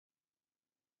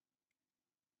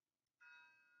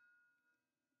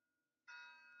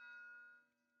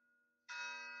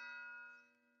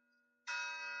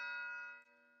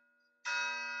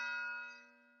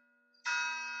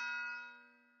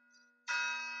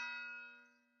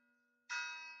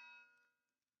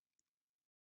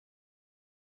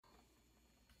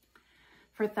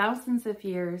For thousands of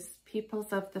years,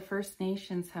 peoples of the First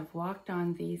Nations have walked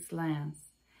on these lands.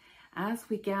 As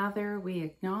we gather, we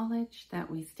acknowledge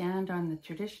that we stand on the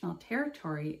traditional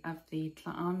territory of the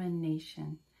Tla'amin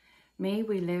Nation. May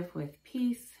we live with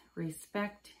peace,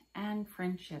 respect, and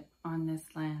friendship on this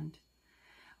land.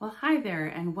 Well, hi there,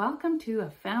 and welcome to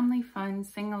a family fun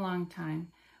sing-along time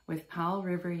with Powell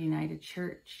River United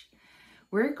Church.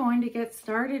 We're going to get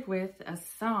started with a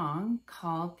song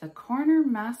called The Corner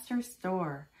Master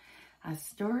Store, a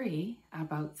story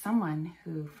about someone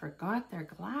who forgot their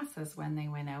glasses when they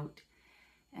went out,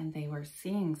 and they were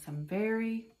seeing some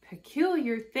very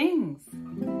peculiar things.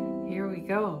 Here we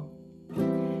go.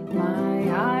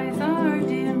 My eyes are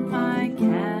dim, I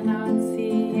cannot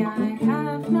see, I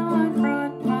have not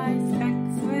brought my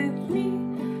specs with me,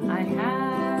 I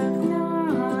have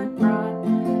not brought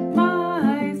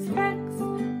my specs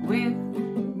with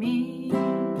me.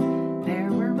 There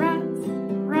were rats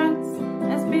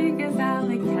as big as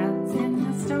alley cats in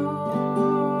the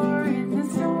store,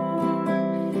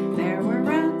 There were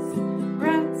rats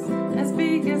as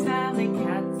big as alley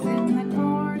cats in the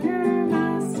corner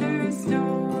master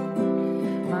store.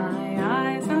 My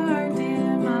eyes are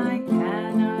dim, I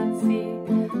cannot see,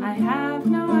 I have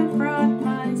not brought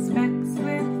my specs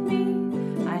with me,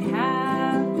 I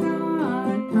have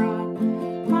not brought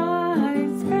my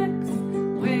specs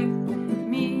with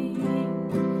me.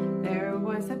 There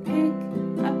was a pig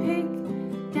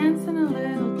dancing a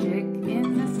little jig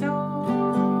in the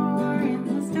store,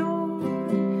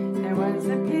 There was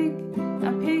a pig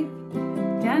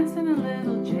dancing a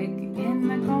little jig in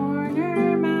the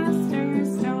corner master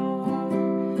store.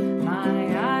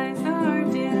 My eyes are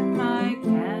dim, I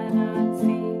cannot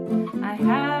see, I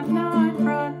have not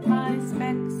brought my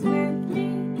specs with me,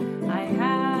 I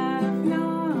have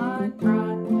not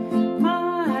brought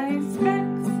my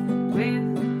specs with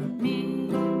me.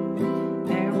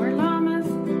 There were llamas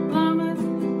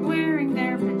wearing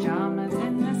their pajamas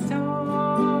in the store,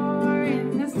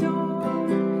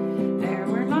 There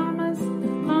were llamas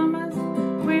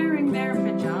wearing their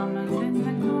pajamas in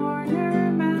the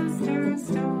corner master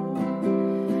store.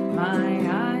 My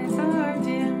eyes are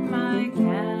dim, I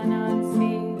cannot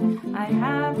see, I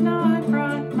have not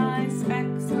brought my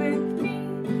specs with me,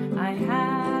 I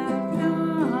have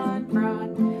not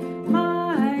brought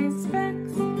my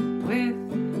specs with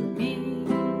me.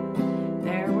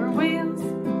 There were whales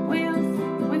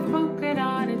with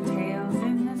polka-dotted tails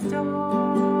in the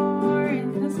store,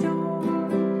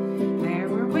 There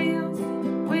were whales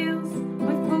with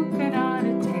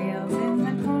polka-dotted tails in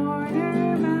the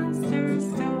corner master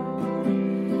store.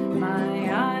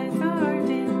 My eyes are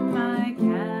dim, I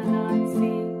cannot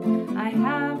see, I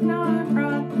have not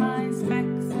brought my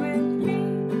specs with me,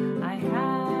 I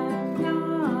have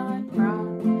not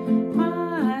brought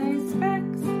my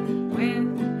specs with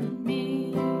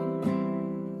me.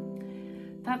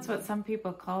 That's what some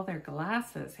people call their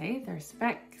glasses, hey? Their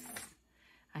specs.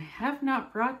 I have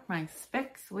not brought my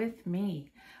specs with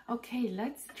me. Okay,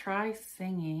 let's try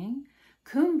singing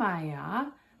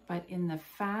Kumbaya, but in the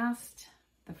fast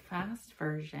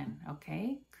version,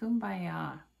 okay?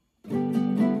 Kumbaya.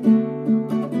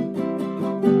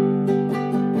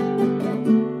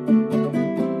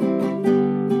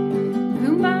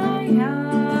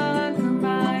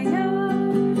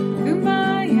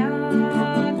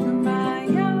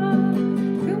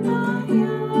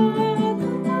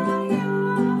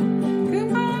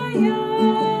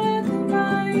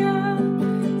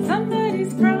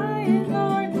 Somebody's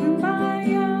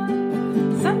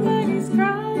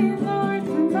crying, Lord,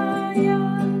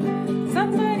 kumbaya.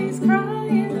 Somebody's crying.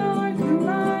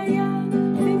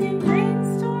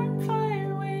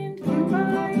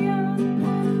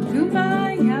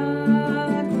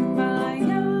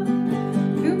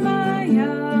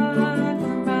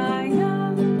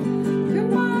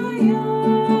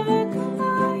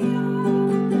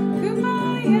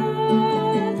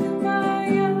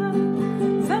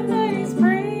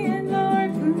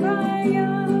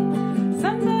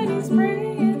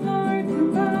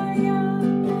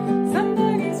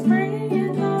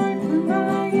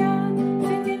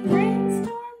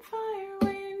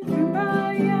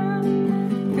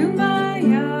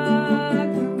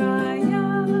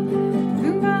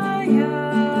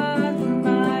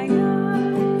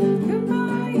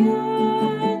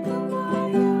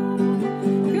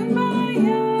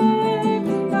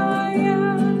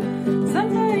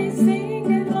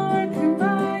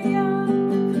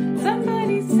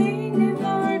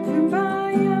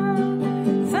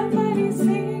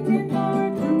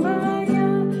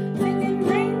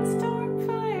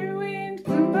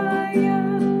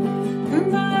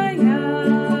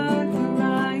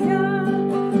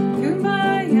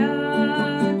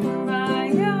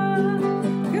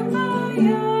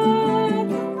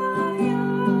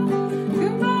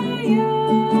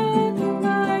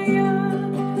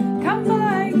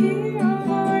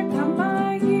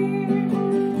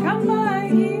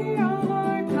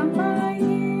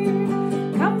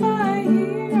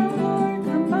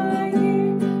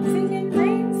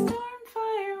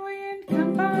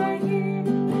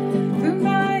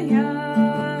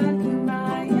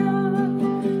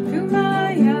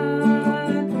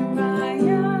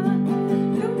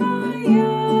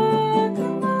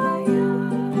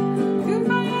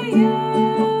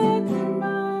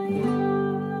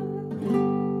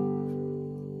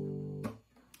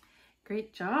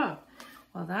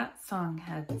 Well, that song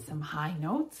had some high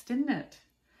notes, didn't it?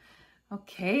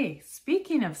 Okay,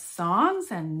 speaking of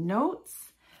songs and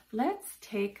notes, let's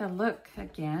take a look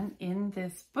again in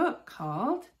this book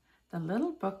called The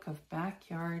Little Book of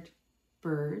Backyard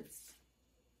Birds.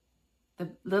 The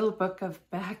Little Book of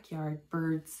Backyard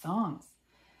Bird Songs.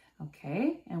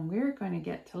 Okay, and we're going to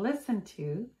get to listen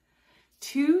to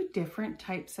 2 different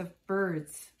types of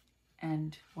birds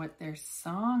and what their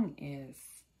song is.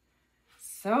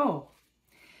 So,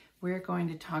 we're going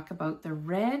to talk about the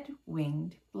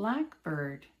red-winged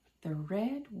blackbird. The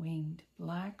red-winged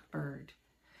blackbird.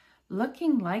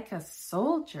 Looking like a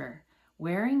soldier,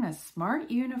 wearing a smart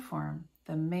uniform,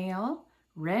 the male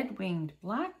red-winged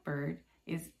blackbird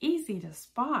is easy to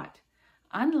spot,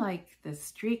 unlike the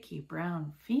streaky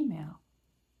brown female.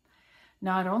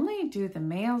 Not only do the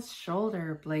male's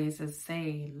shoulder blazes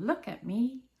say, "Look at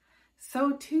me,"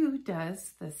 so too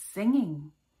does the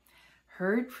singing.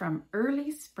 Heard from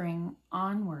early spring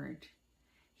onward,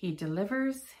 he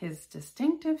delivers his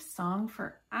distinctive song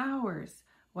for hours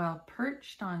while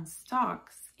perched on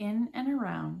stalks in and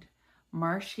around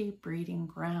marshy breeding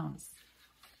grounds.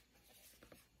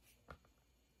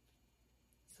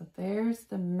 So there's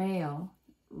the male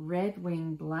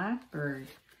red-winged blackbird.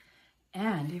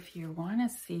 And if you want to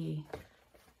see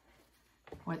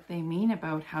what they mean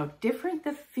about how different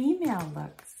the female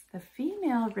looks, the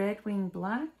female red-winged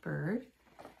blackbird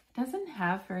doesn't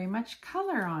have very much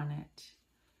color on it.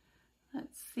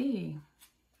 Let's see.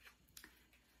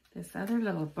 This other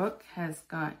little book has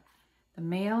got the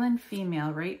male and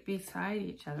female right beside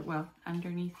each other, well,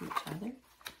 underneath each other.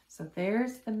 So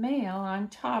there's the male on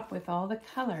top with all the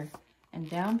color, and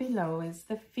down below is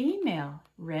the female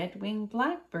red-winged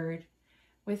blackbird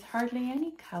with hardly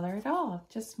any color at all,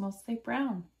 just mostly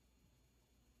brown.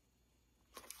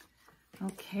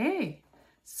 Okay,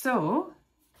 so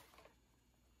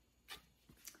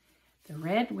the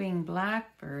red-winged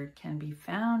blackbird can be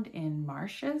found in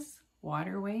marshes,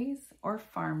 waterways, or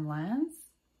farmlands.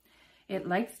 It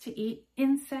likes to eat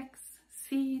insects,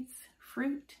 seeds,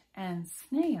 fruit, and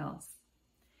snails.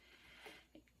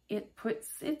 It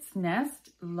puts its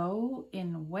nest low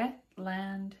in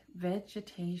wetland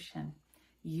vegetation,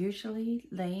 usually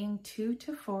laying 2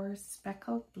 to 4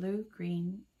 speckled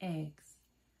blue-green eggs.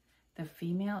 The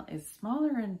female is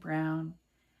smaller and brown,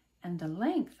 and the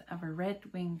length of a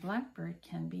red-winged blackbird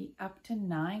can be up to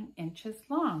 9 inches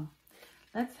long.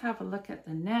 Let's have a look at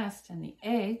the nest and the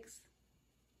eggs.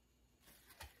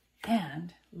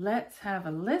 And let's have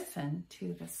a listen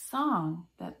to the song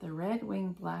that the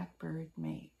red-winged blackbird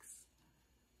makes.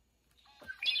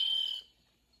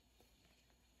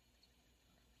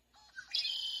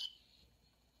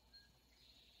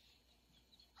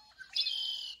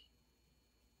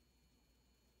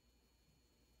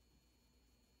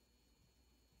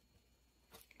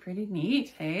 Pretty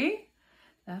neat, hey?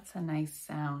 That's a nice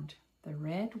sound. The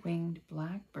red-winged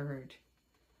blackbird.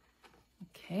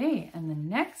 Okay, and the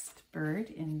next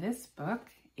bird in this book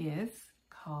is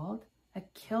called a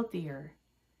killdeer.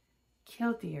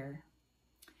 Killdeer.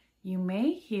 You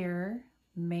may hear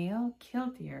male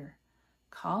killdeer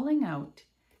calling out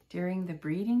during the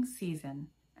breeding season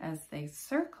as they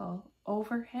circle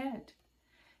overhead.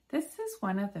 This is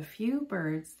one of the few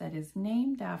birds that is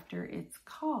named after its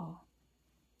call.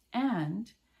 And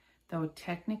though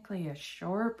technically a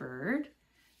shorebird,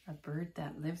 a bird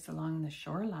that lives along the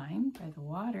shoreline by the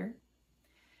water,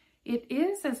 it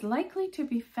is as likely to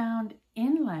be found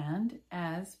inland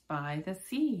as by the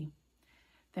sea.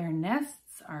 Their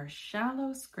nests are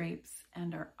shallow scrapes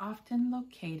and are often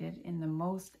located in the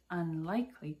most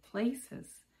unlikely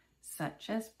places, such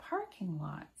as parking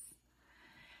lots.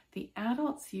 The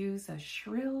adults use a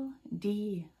shrill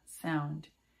D sound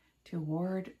to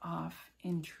ward off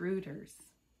intruders.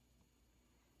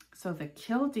 So the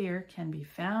killdeer can be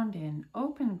found in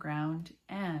open ground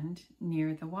and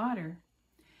near the water.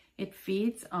 It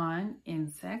feeds on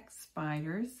insects,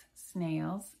 spiders,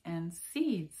 snails, and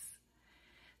seeds.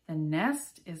 The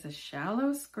nest is a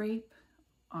shallow scrape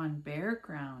on bare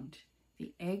ground.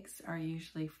 The eggs are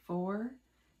usually 4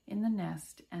 in the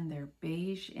nest and they're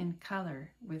beige in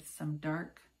color with some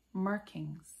dark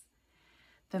markings.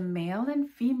 The male and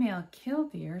female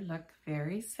killdeer look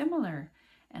very similar,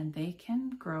 and they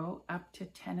can grow up to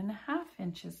 10.5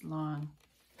 inches long.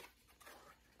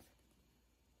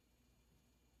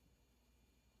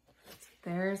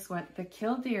 There's what the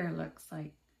killdeer looks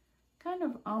like. Kind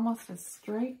of almost a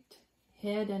striped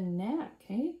head and neck,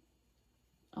 eh?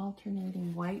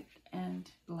 Alternating white and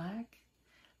black.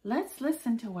 Let's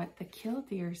listen to what the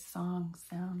killdeer song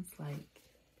sounds like.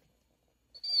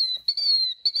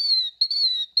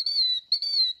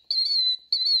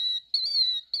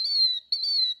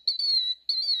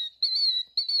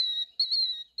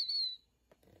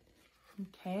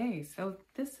 So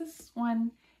this is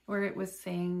one where it was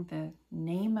saying the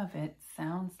name of it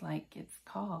sounds like it's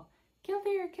called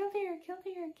killdeer, killdeer,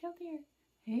 killdeer, killdeer.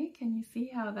 Hey, can you see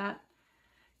how that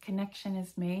connection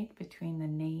is made between the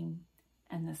name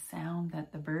and the sound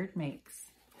that the bird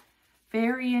makes?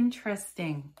 Very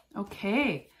interesting.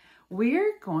 Okay,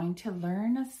 we're going to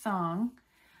learn a song,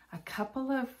 a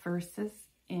couple of verses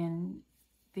in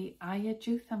the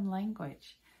Ayajutham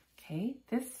language. Okay,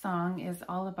 this song is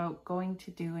all about going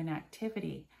to do an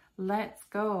activity. Let's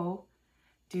go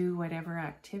do whatever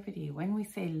activity. When we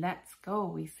say let's go,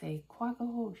 we say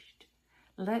quagahosht.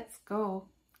 Let's go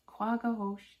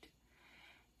quagahosht.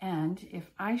 And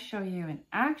if I show you an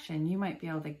action, you might be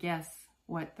able to guess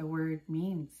what the word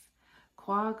means.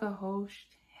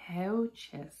 Quagahosht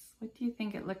heuchis. What do you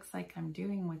think it looks like I'm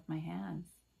doing with my hands?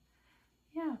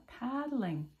 Yeah,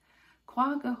 paddling.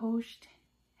 Quagahosht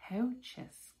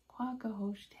heuchis.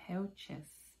 Quagahosht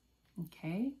heuchis.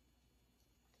 Okay.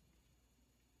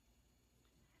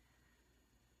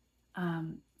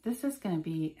 This is going to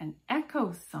be an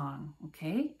echo song.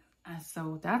 Okay.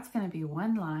 So that's going to be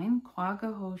one line.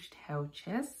 Quagahosht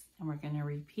heuchis. And we're going to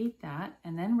repeat that.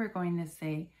 And then we're going to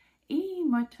say E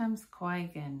mutams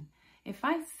quaigan. If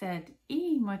I said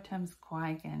E mutams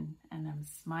quaigan and I'm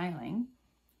smiling,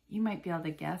 you might be able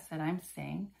to guess that I'm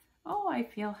saying, oh, I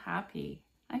feel happy.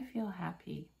 I feel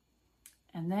happy.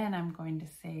 And then I'm going to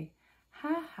say,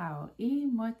 ha how E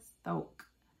muts thok,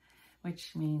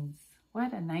 which means,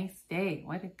 what a nice day.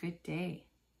 What a good day.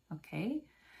 Okay.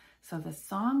 So the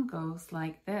song goes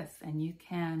like this, and you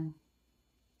can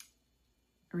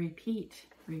repeat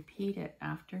it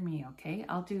after me. Okay.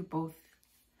 I'll do both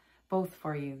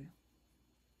for you.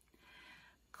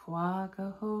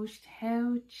 Quagahosht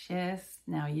heuchis.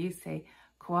 Now you say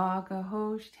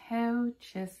quagahosht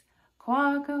heuchis.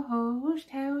 Quagahosht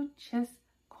heuchis.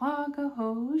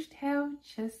 Quagahosht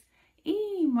heuchis.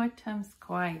 E mutams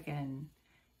quaigan.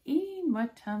 E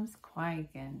mutams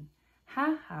quaigan.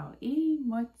 Ha how E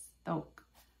muts thok.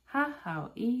 Ha how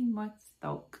E muts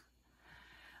thok.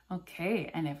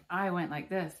 Okay, and if I went like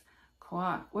this,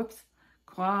 quagahosht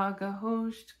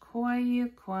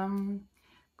quayaquam.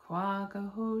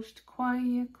 Quagahosht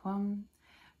quayaquam.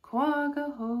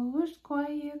 Quagahosht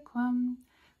quayaquam.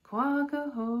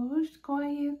 Quagahosht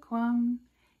quayaquam.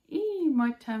 E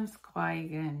mutams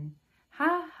quaigan.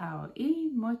 Ha how E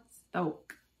muts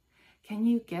thok. Can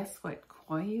you guess what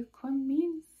quayaquam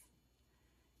means?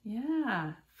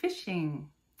 Yeah, fishing.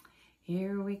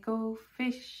 Here we go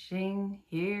fishing.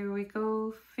 Here we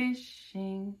go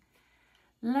fishing.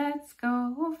 Let's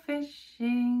go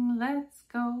fishing. Let's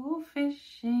go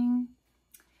fishing.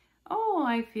 Oh,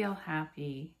 I feel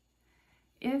happy.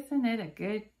 Isn't it a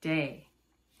good day?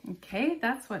 Okay,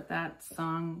 that's what that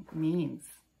song means.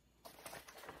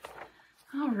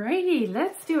 Alrighty,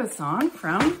 let's do a song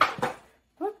from,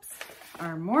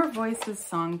 our More Voices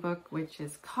songbook, which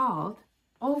is called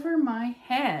Over My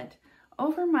Head.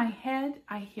 Over my head,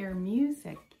 I hear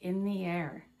music in the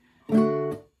air.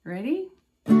 Ready?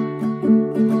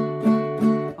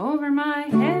 Over my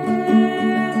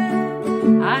head,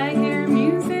 I hear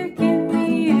music in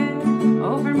the air.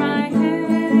 Over my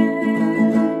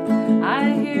head,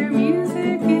 I hear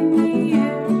music in the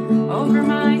air. Over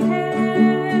my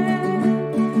head,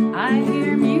 I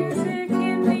hear music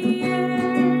in the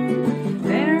air.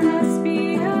 There must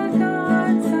be a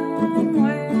God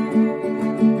somewhere.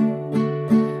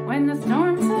 When the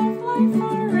storms of life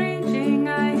are raging,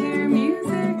 I hear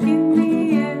music in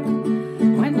the air.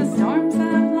 When the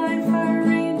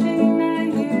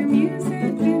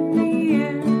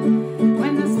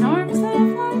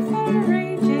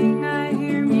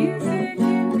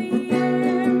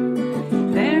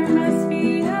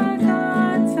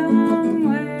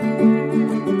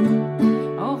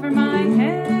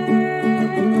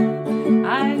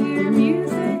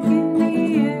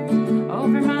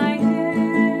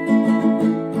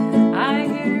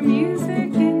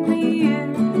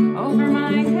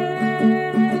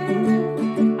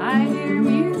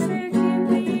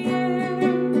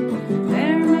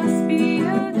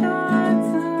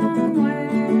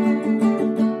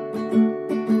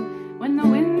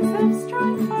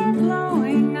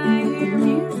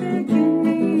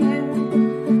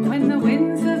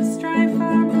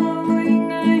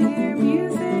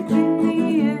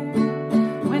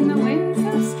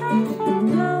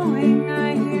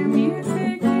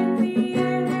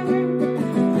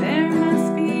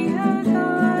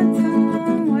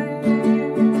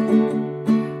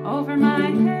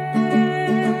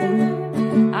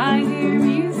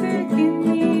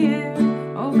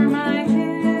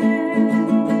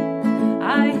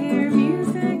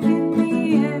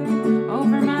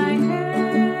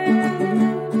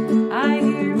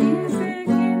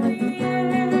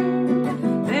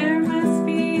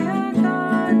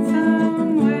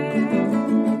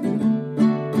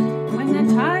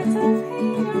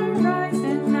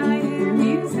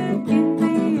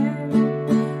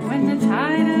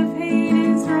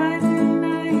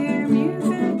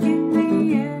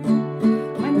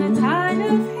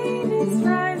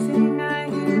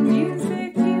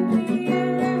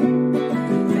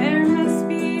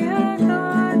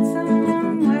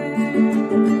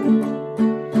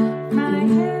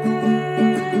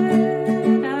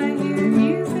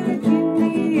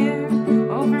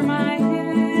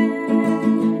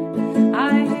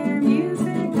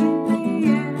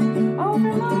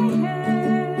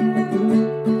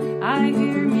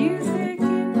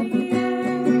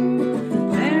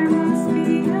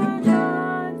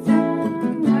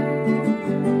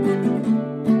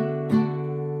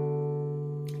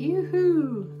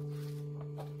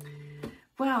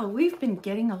We've been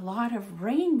getting a lot of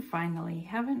rain finally,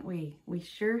 haven't we? We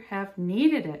sure have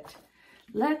needed it.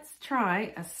 Let's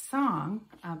try a song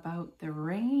about the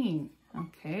rain.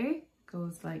 Okay,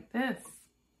 goes like this.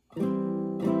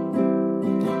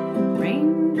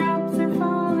 Raindrops are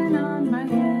falling on my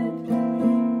head,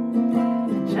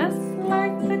 just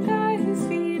like the guy whose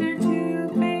feet are too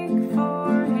big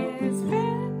for his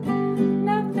bed.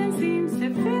 Nothing seems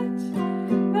to fit.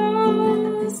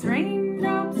 Those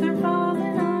raindrops are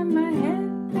falling on my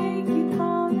head, they keep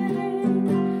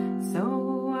falling. So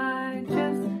I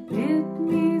just did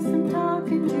me some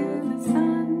talking to the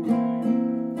sun,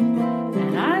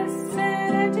 and I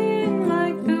said I didn't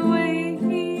like the way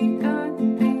he got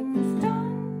things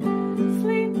done,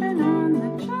 sleeping on the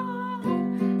job.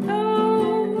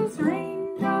 Those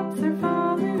raindrops are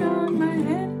falling on my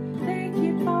head, they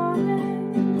keep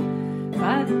falling.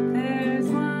 But there's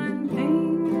one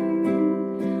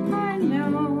thing I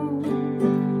know,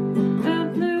 the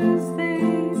blues they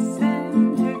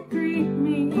send to greet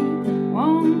me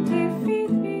won't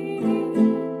defeat me.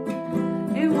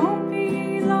 It won't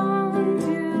be long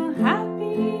till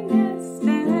happiness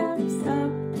steps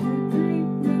up to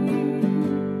greet me.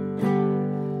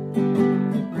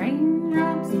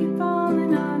 Raindrops keep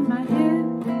falling on my head,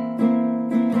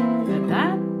 but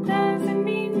that doesn't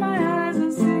mean my eyes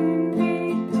will soon be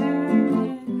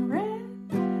turning red.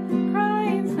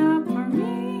 Crying's not for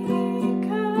me,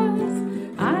 'cause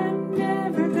I'm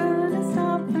never gonna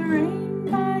stop the rain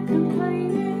by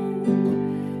complaining,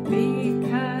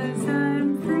 because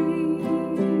I'm free.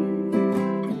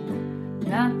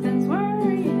 Nothing's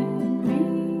worrying me.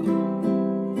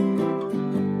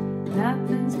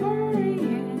 Nothing's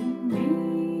worrying me.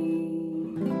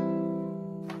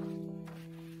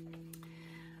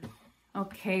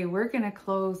 Okay, we're going to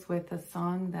close with a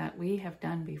song that we have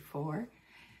done before.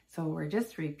 So we're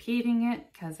just repeating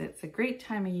it because it's a great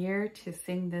time of year to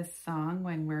sing this song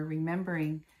when we're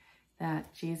remembering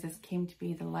that Jesus came to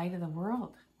be the light of the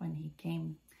world when he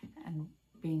came and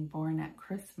being born at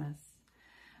Christmas.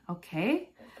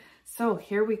 Okay, so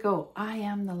here we go. I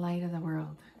am the light of the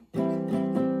world.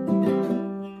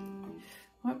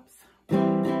 Whoops.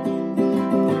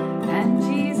 And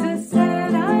Jesus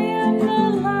said, I am the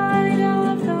light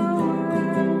of the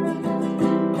world.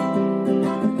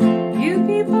 You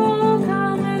people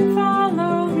come and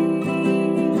follow me.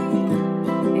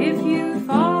 If you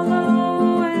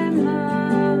follow and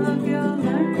love, you'll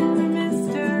learn the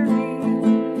mystery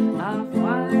of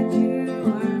what you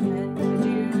were meant to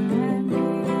do and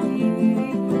be.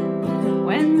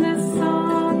 When the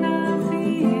song of the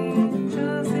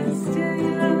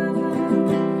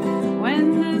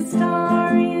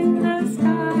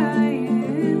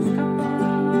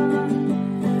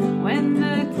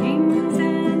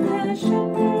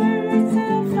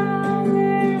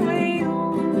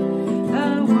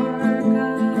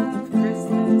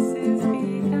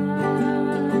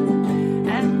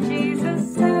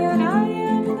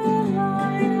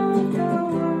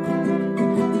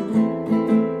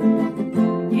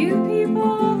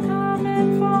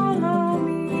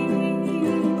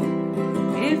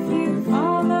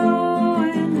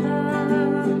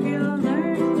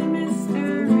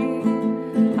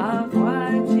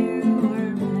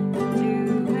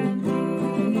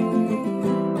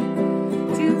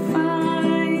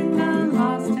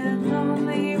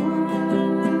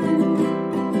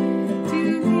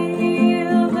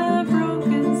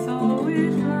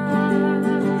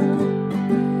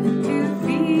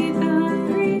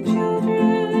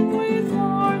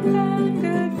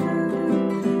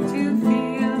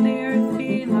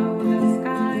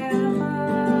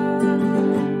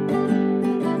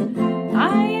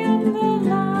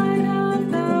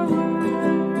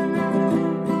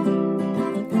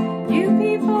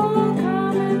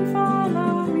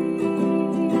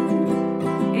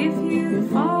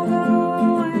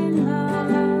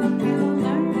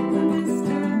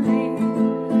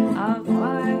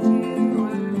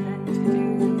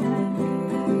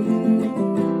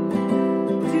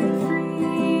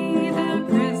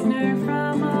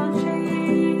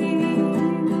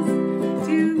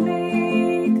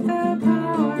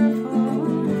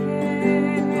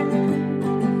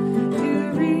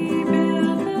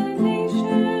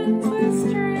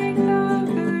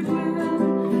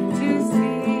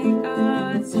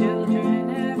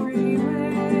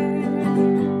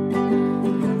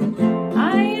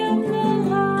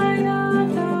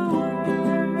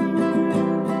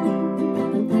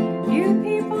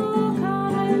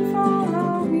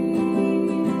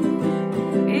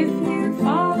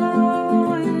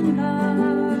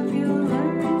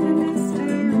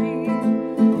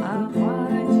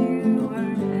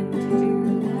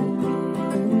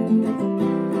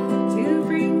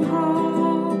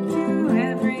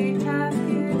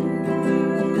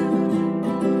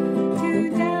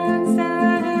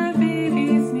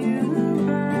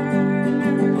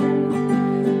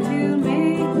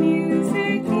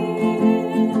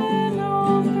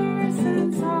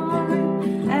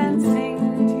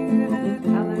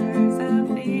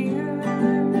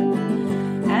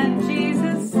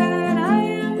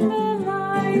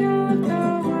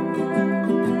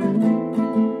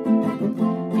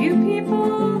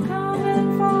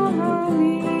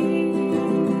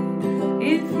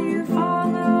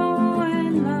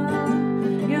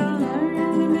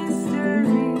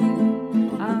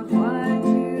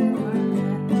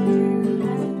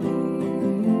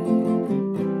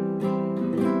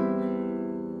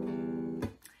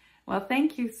Well,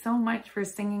 thank you so much for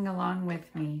singing along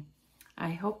with me. I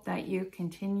hope that you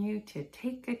continue to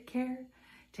take good care,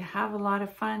 to have a lot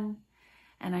of fun,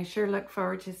 and I sure look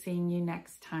forward to seeing you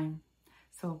next time.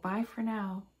 So bye for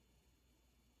now.